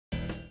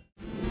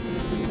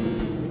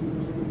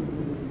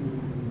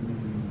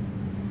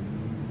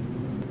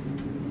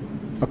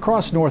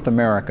Across North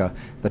America,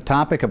 the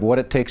topic of what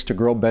it takes to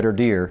grow better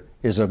deer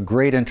is of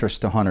great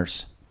interest to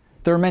hunters.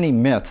 There are many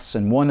myths,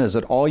 and one is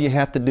that all you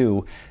have to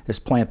do is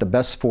plant the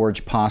best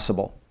forage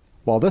possible.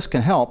 While this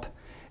can help,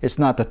 it's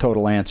not the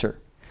total answer.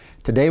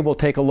 Today we'll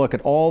take a look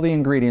at all the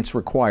ingredients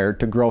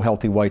required to grow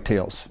healthy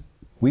whitetails.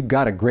 We've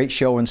got a great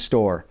show in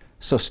store,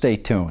 so stay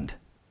tuned.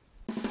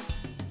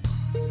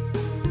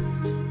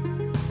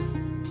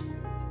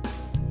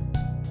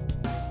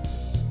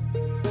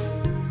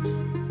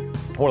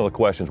 One of the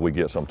questions we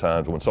get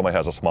sometimes when somebody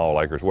has a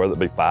small acres, whether it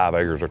be 5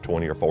 acres or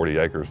 20 or 40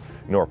 acres,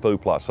 a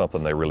food plot's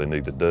something they really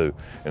need to do.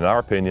 In our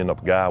opinion, a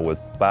guy with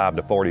 5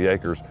 to 40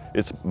 acres,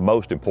 it's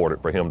most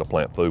important for him to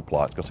plant food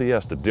plots because he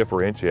has to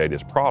differentiate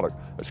his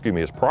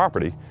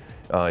property,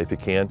 if he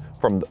can,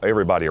 from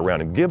everybody around,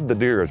 and give the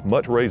deer as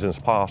much reason as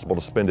possible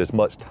to spend as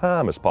much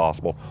time as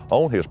possible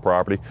on his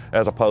property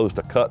as opposed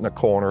to cutting a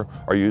corner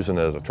or using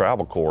it as a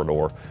travel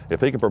corridor. If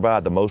he can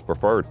provide the most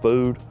preferred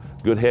food,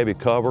 good heavy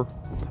cover,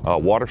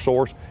 water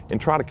source, and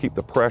try to keep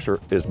the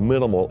pressure as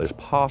minimal as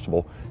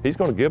possible, he's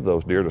going to give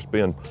those deer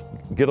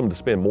get them to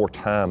spend more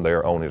time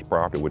there on his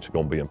property, which is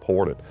going to be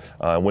important.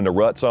 When the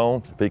rut's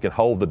on, if he can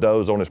hold the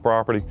does on his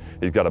property,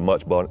 he's got a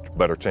much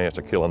better chance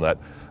of killing that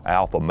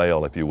alpha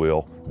male, if you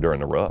will,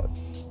 during the rut.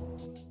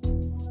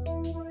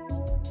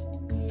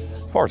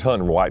 As far as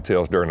hunting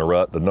whitetails during the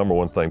rut, the number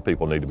one thing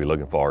people need to be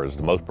looking for is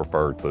the most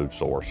preferred food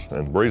source.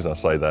 And the reason I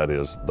say that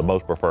is the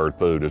most preferred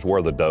food is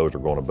where the does are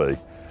going to be.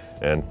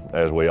 And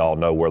as we all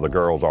know, where the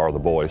girls are, the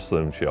boys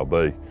soon shall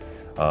be.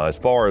 As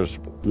far as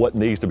what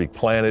needs to be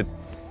planted,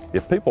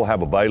 if people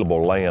have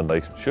available land,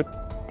 they should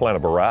plant a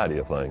variety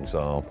of things.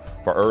 For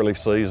early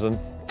season,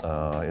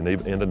 and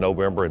even into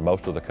November in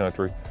most of the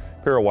country,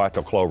 Imperial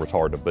whitetail clover is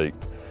hard to beat.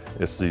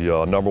 It's the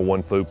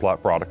 #1 food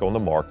plot product on the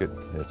market.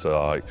 It's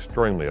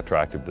extremely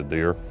attractive to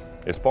deer.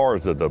 As far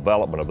as the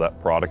development of that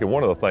product, and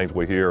one of the things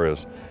we hear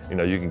is,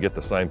 you can get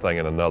the same thing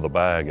in another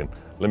bag, and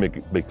let me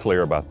be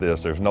clear about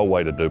this, there's no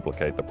way to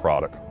duplicate the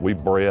product. We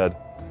bred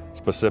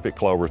specific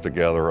clovers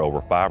together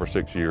over 5 or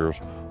 6 years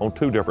at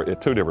two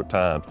different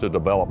times to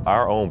develop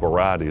our own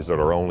varieties that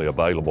are only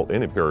available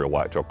in Imperial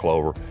whitetail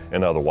clover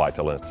and other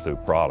Whitetail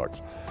Institute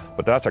products.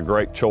 But that's a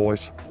great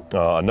choice.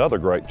 Another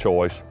great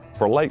choice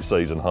for late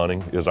season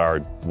hunting is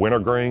our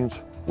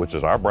wintergreens, which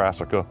is our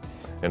brassica,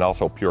 and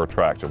also Pure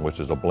Traction, which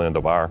is a blend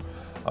of our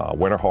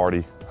winter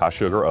hardy high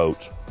sugar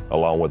oats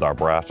along with our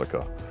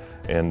brassica.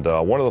 And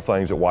one of the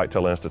things that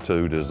Whitetail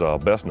Institute is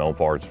best known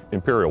for is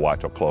Imperial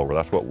whitetail clover.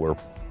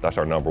 That's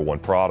our #1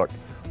 product.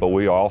 But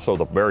we are also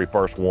the very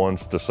first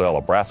ones to sell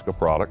a brassica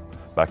product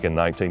back in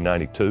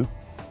 1992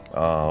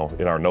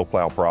 in our no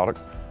plow product.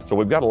 So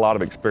we've got a lot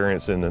of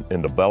experience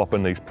in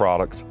developing these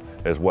products,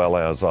 as well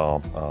as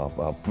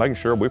making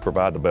sure we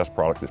provide the best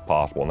product as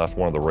possible. And that's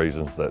one of the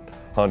reasons that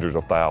hundreds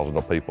of thousands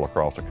of people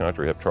across the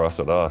country have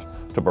trusted us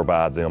to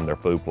provide them their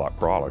food plot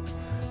products.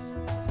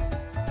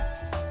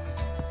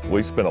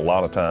 We spend a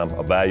lot of time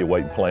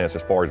evaluating plants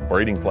as far as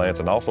breeding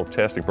plants and also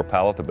testing for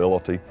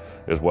palatability,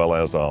 as well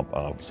as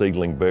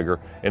seedling vigor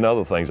and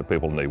other things that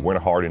people need,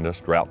 winter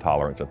hardiness, drought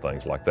tolerance, and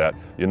things like that.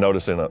 You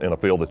notice in a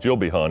field that you'll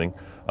be hunting,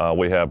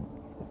 we have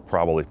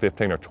probably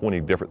 15 or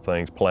 20 different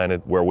things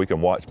planted where we can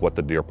watch what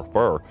the deer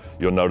prefer.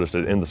 You'll notice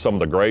that in some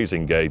of the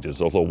grazing gauges,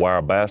 those little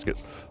wire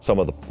baskets, some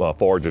of the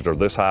forages are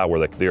this high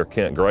where the deer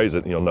can't graze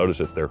it, and you'll notice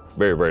that they're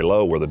very, very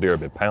low where the deer have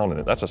been pounding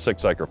it. That's a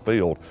 6-acre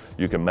field.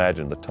 You can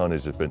imagine the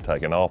tonnage that's been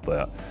taken off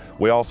that.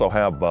 We also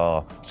have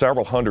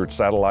several hundred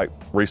satellite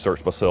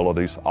research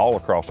facilities all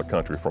across the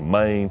country, from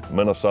Maine,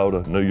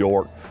 Minnesota, New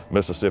York,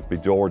 Mississippi,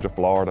 Georgia,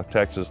 Florida,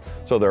 Texas.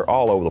 So they're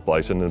all over the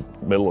place, in the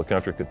middle of the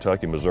country,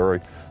 Kentucky,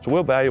 Missouri. So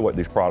we'll evaluate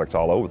these products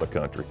all over the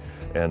country.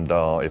 And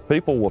if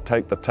people will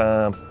take the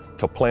time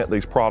to plant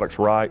these products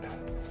right,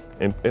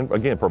 and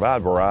again,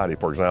 provide variety.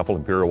 For example,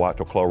 Imperial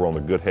whitetail clover on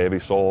the good heavy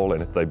soil,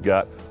 and if they've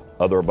got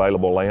other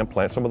available land,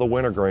 plant some of the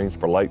wintergreens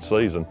for late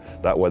season.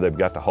 That way they've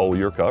got the whole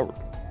year covered.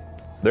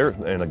 There's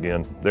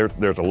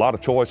a lot of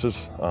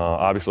choices.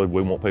 Obviously,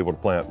 we want people to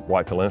plant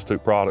Whitetail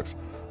Institute products.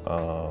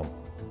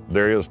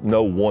 There is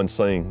no one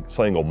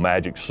single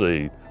magic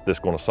seed that's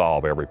going to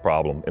solve every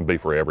problem and be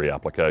for every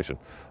application.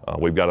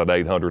 We've got an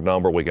 800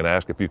 number. We can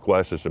ask a few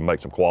questions and make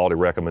some quality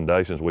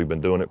recommendations. We've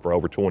been doing it for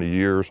over 20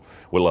 years.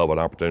 We love an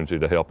opportunity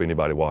to help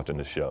anybody watching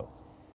this show.